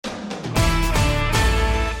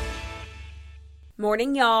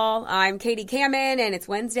Morning, y'all. I'm Katie Kamen, and it's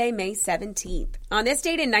Wednesday, May 17th. On this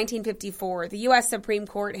date in 1954, the U.S. Supreme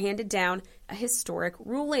Court handed down a historic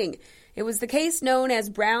ruling. It was the case known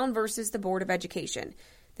as Brown versus the Board of Education.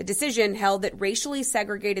 The decision held that racially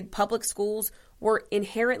segregated public schools were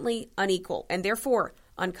inherently unequal and therefore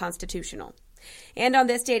unconstitutional. And on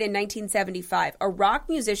this date in 1975, a rock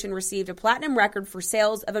musician received a platinum record for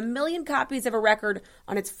sales of 1 million copies of a record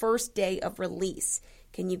on its first day of release.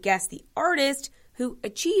 Can you guess the artist who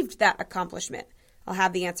achieved that accomplishment? I'll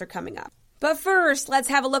have the answer coming up. But first, let's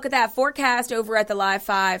have a look at that forecast over at the Live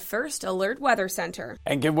 5 First Alert Weather Center.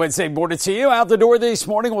 And good Wednesday morning to you. Out the door this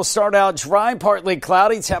morning, we'll start out dry, partly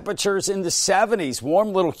cloudy, temperatures in the 70s.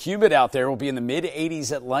 Warm, little humid out there. Will be in the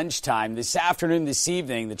mid-80s at lunchtime. This afternoon, this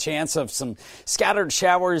evening, the chance of some scattered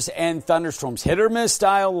showers and thunderstorms. Hit or miss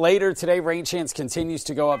style later today. Rain chance continues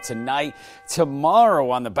to go up tonight. Tomorrow,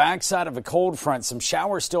 on the backside of a cold front, some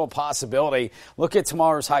showers still a possibility. Look at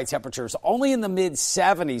tomorrow's high temperatures. Only in the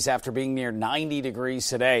mid-70s after being near 90 degrees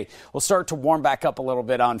today. We'll start to warm back up a little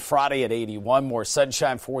bit on Friday at 81. More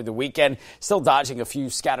sunshine for the weekend. Still dodging a few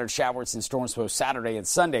scattered showers and storms both Saturday and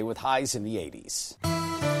Sunday with highs in the 80s.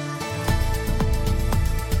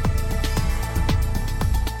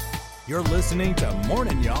 You're listening to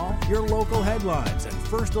Morning Y'all, your local headlines and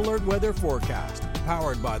First Alert weather forecast,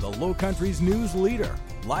 powered by the Lowcountry's news leader,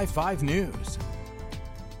 Live 5 News.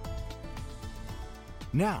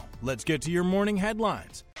 Now, let's get to your morning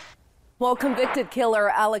headlines. Well, convicted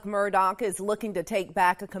killer Alec Murdaugh is looking to take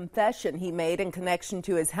back a confession he made in connection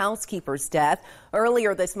to his housekeeper's death.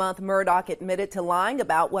 Earlier this month, Murdaugh admitted to lying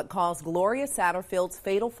about what caused Gloria Satterfield's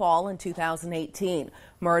fatal fall in 2018.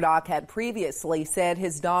 Murdaugh had previously said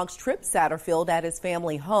his dogs tripped Satterfield at his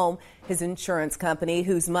family home. His insurance company,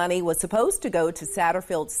 whose money was supposed to go to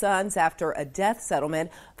Satterfield's sons after a death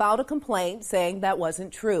settlement, filed a complaint saying that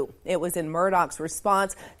wasn't true. It was in Murdaugh's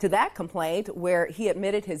response to that complaint where he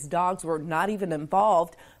admitted his dogs were not even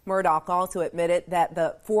involved. Murdaugh also admitted that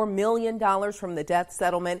the $4 million from the death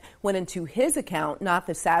settlement went into his account, not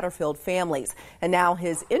the Satterfield family's. And now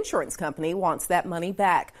his insurance company wants that money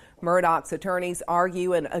back. Murdaugh's attorneys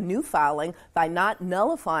argue in a new filing by not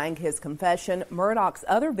nullifying his confession, Murdaugh's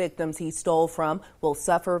other victims he stole from will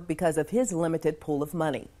suffer because of his limited pool of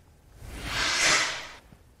money.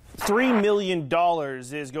 $3 million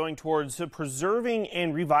is going towards preserving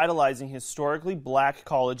and revitalizing historically black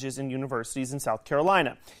colleges and universities in South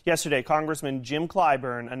Carolina. Yesterday, Congressman Jim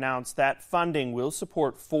Clyburn announced that funding will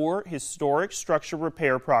support 4 historic structure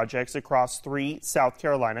repair projects across 3 South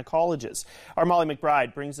Carolina colleges. Our Molly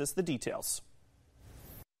McBride brings us the details.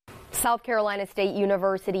 South Carolina State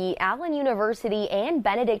University, Allen University, and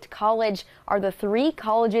Benedict College are the 3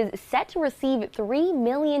 colleges set to receive $3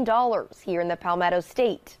 million here in the Palmetto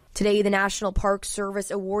State. Today, the National Park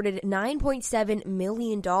Service awarded $9.7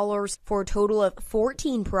 million for a total of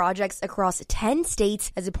 14 projects across 10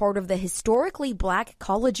 states as a part of the Historically Black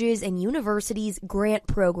Colleges and Universities Grant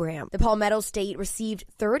Program. The Palmetto State received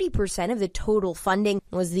 30% of the total funding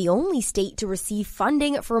and was the only state to receive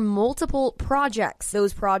funding for multiple projects.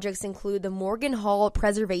 Those projects include the Morgan Hall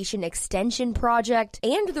Preservation Extension Project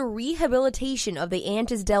and the rehabilitation of the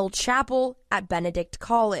Antisdale Chapel at Benedict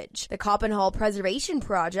College, the Coppin Hall Preservation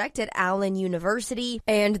Project at Allen University,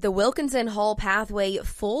 and the Wilkinson Hall Pathway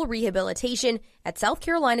full rehabilitation at South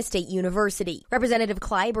Carolina State University. Representative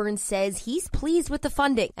Clyburn says he's pleased with the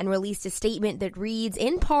funding and released a statement that reads,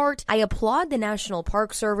 in part, "I applaud the National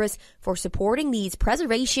Park Service for supporting these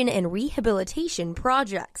preservation and rehabilitation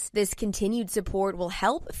projects. This continued support will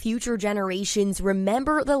help future generations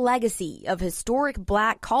remember the legacy of historic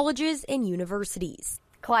black colleges and universities."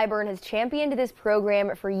 Clyburn has championed this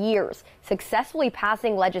program for years, successfully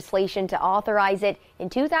passing legislation to authorize it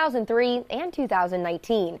in 2003 and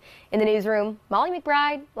 2019. In the newsroom, Molly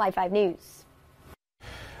McBride, Live 5 News.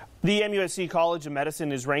 The MUSC College of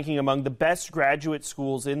Medicine is ranking among the best graduate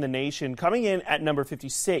schools in the nation, coming in at number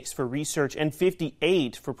 56 for research and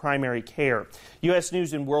 58 for primary care. U.S.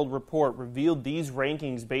 News & World Report revealed these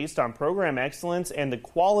rankings based on program excellence and the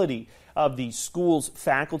quality of the school's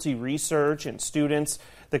faculty, research, and students.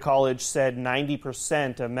 The college said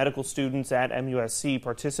 90% of medical students at MUSC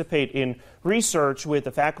participate in research with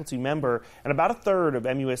a faculty member, and about a third of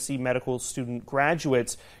MUSC medical student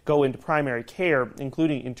graduates go into primary care,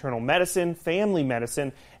 including internal medicine, family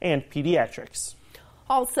medicine, and pediatrics.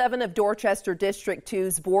 All 7 of Dorchester District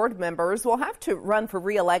 2's board members will have to run for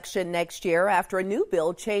re-election next year after a new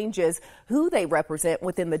bill changes who they represent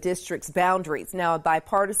within the district's boundaries. Now, a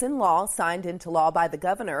bipartisan law signed into law by the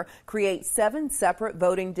governor creates 7 separate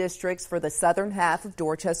voting districts for the southern half of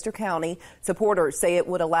Dorchester County. Supporters say it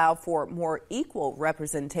would allow for more equal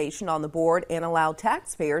representation on the board and allow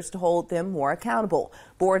taxpayers to hold them more accountable.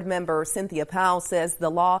 Board member Cynthia Powell says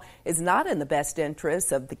the law is not in the best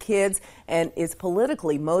interests of the kids and is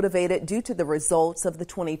politically motivated due to the results of the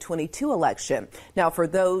 2022 election. Now, for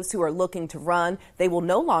those who are looking to run, they will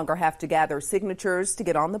no longer have to gather signatures to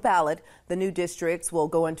get on the ballot. The new districts will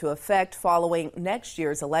go into effect following next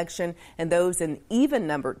year's election, and those in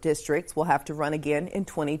even-numbered districts will have to run again in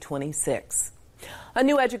 2026. A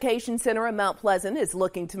new education center in Mount Pleasant is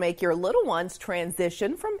looking to make your little one's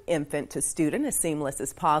transition from infant to student as seamless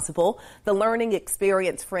as possible. The Learning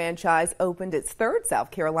Experience franchise opened its 3rd South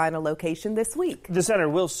Carolina location this week. The center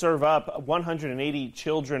will serve up 180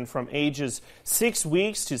 children from ages 6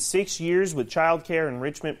 weeks to 6 years with child care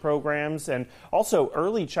enrichment programs and also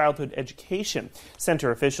early childhood education.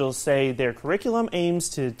 Center officials say their curriculum aims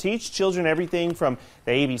to teach children everything from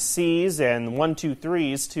the ABCs and 1, 2,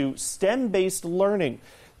 3s to STEM-based learning,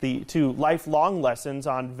 to lifelong lessons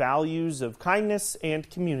on values of kindness and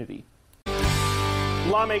community.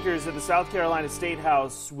 Lawmakers at the South Carolina State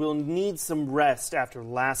House will need some rest after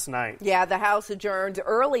last night. Yeah, the House adjourned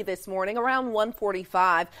early this morning around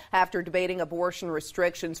 1:45 after debating abortion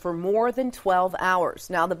restrictions for more than 12 hours.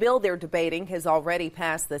 Now, the bill they're debating has already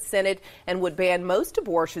passed the Senate and would ban most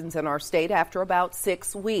abortions in our state after about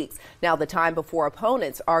 6 weeks. Now, the time before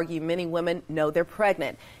opponents argue many women know they're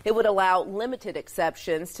pregnant. It would allow limited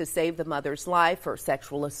exceptions to save the mother's life for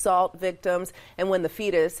sexual assault victims and when the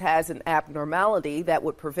fetus has an abnormality that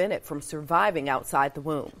would prevent it from surviving outside the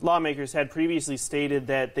womb. Lawmakers had previously stated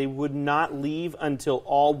that they would not leave until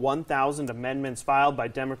all 1,000 amendments filed by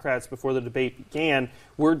Democrats before the debate began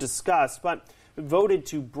were discussed, but voted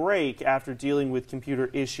to break after dealing with computer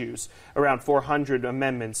issues. Around 400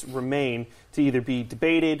 amendments remain to either be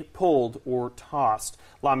debated, pulled, or tossed.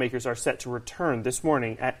 Lawmakers are set to return this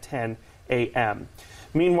morning at 10 a.m.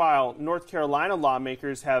 Meanwhile, North Carolina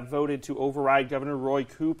lawmakers have voted to override Governor Roy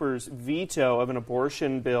Cooper's veto of an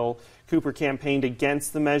abortion bill. Cooper campaigned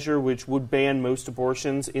against the measure, which would ban most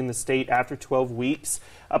abortions in the state after 12 weeks.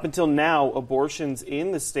 Up until now, abortions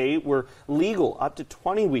in the state were legal up to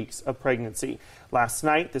 20 weeks of pregnancy. Last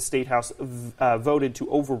night, the State House voted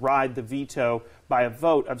to override the veto by a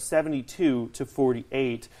vote of 72 to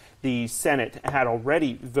 48. The Senate had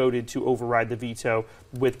already voted to override the veto.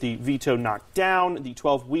 With the veto knocked down, the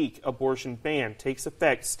 12-week abortion ban takes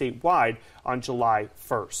effect statewide on July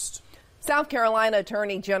 1st. South Carolina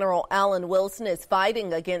Attorney General Alan Wilson is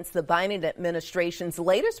fighting against the Biden administration's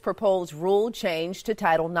latest proposed rule change to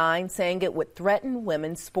Title IX, saying it would threaten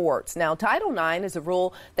women's sports. Now, Title IX is a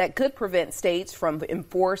rule that could prevent states from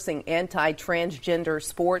enforcing anti-transgender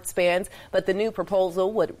sports bans, but the new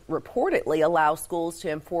proposal would reportedly allow schools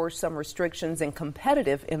to enforce some restrictions in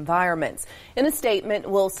competitive environments. In a statement,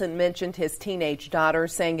 Wilson mentioned his teenage daughter,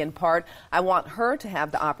 saying in part, "I want her to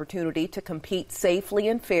have the opportunity to compete safely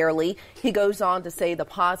and fairly." He goes on to say the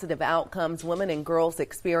positive outcomes women and girls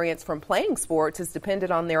experience from playing sports is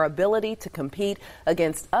dependent on their ability to compete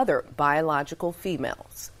against other biological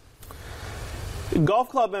females. Golf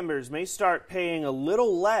club members may start paying a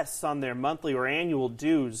little less on their monthly or annual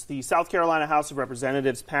dues. The South Carolina House of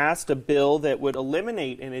Representatives passed a bill that would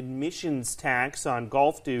eliminate an admissions tax on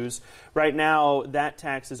golf dues. Right now, that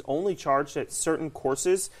tax is only charged at certain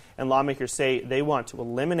courses, and lawmakers say they want to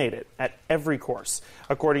eliminate it at every course.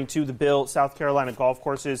 According to the bill, South Carolina golf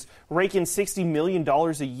courses rake in $60 million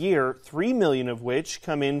a year, $3 million of which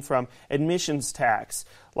come in from admissions tax.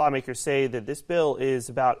 Lawmakers say that this bill is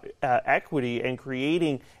about equity and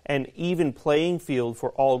creating an even playing field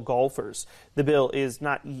for all golfers. The bill is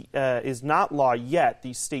not law yet.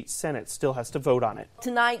 The state Senate still has to vote on it.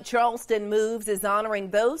 Tonight, Charleston Moves is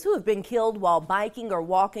honoring those who have been killed while biking or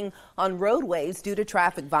walking on roadways due to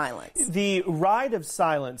traffic violence. The Ride of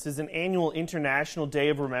Silence is an annual international day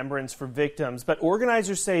of remembrance for victims, but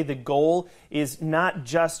organizers say the goal is not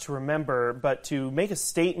just to remember, but to make a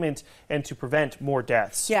statement and to prevent more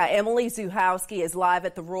deaths. Yeah, Emily Zuhowski is live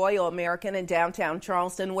at the Royal American in downtown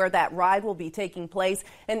Charleston, where that ride will be taking place.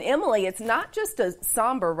 And Emily, it's not just a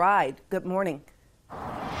somber ride. Good morning.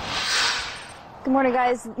 Good morning,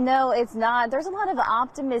 guys. No, it's not. There's a lot of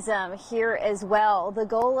optimism here as well. The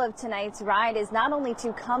goal of tonight's ride is not only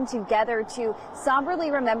to come together to somberly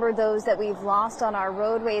remember those that we've lost on our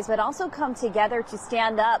roadways, but also come together to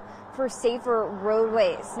stand up for safer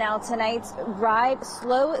roadways. Now, tonight's ride,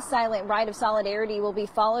 slow, silent ride of solidarity, will be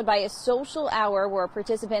followed by a social hour where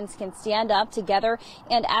participants can stand up together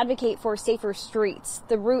and advocate for safer streets.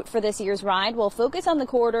 The route for this year's ride will focus on the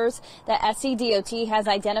corridors that SCDOT has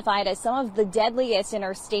identified as some of the deadliest in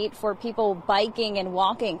our state for people biking and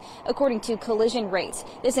walking, according to collision rates.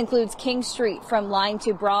 This includes King Street from Line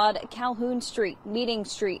to Broad, Calhoun Street, Meeting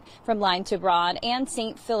Street from Line to Broad, and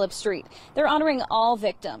St. Philip Street. They're honoring all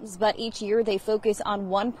victims, but each year they focus on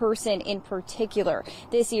one person in particular.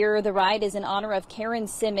 This year, the ride is in honor of Karen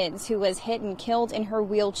Simmons, who was hit and killed in her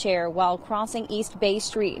wheelchair while crossing East Bay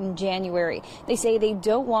Street in January. They say they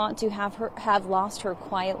don't want to have lost her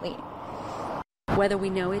quietly. Whether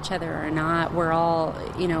we know each other or not, we're all,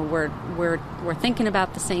 we're thinking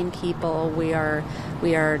about the same people. We are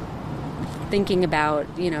thinking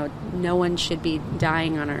about, no one should be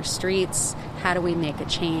dying on our streets. How do we make a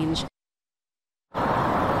change?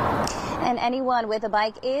 And anyone with a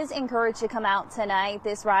bike is encouraged to come out tonight.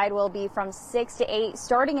 This ride will be from 6 to 8,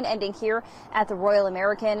 starting and ending here at the Royal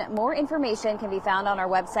American. More information can be found on our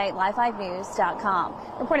website, live5news.com.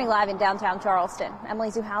 Reporting live in downtown Charleston, Emily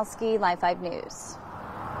Zuhowski, Live 5 News.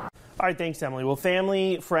 All right, thanks, Emily. Well,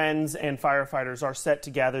 family, friends, and firefighters are set to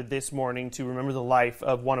gather this morning to remember the life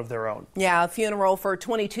of one of their own. Yeah, a funeral for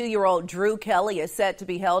 22-year-old Drew Kelly is set to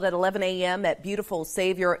be held at 11 a.m. at Beautiful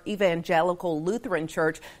Savior Evangelical Lutheran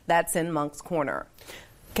Church. That's in Moncks Corner.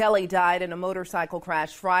 Kelly died in a motorcycle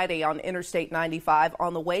crash Friday on Interstate 95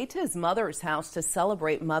 on the way to his mother's house to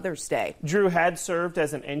celebrate Mother's Day. Drew had served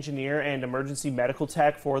as an engineer and emergency medical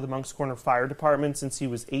tech for the Moncks Corner Fire Department since he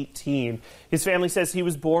was 18. His family says he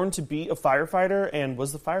was born to be a firefighter and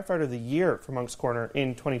was the firefighter of the year for Moncks Corner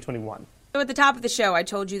in 2021. So at the top of the show, I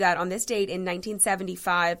told you that on this date in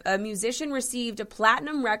 1975, a musician received a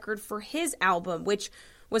platinum record for his album, which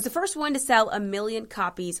was the first one to sell 1 million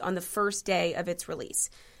copies on the first day of its release.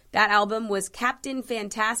 That album was Captain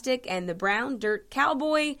Fantastic and the Brown Dirt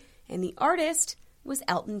Cowboy, and the artist was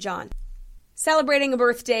Elton John. Celebrating a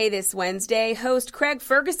birthday this Wednesday, host Craig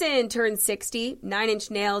Ferguson turned 60, Nine Inch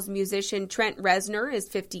Nails musician Trent Reznor is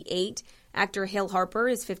 58, actor Hill Harper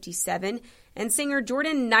is 57, and singer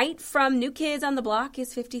Jordan Knight from New Kids on the Block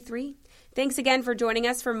is 53. Thanks again for joining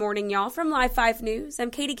us for Morning Y'all from Live 5 News.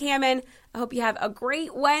 I'm Katie Kamen. I hope you have a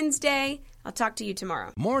great Wednesday. I'll talk to you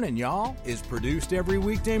tomorrow. Morning Y'all is produced every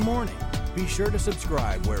weekday morning. Be sure to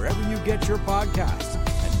subscribe wherever you get your podcasts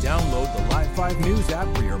and download the Live 5 News app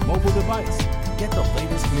for your mobile device. Get the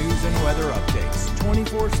latest news and weather updates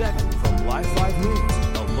 24/7 from Live 5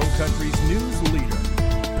 News, the Low Country's news leader.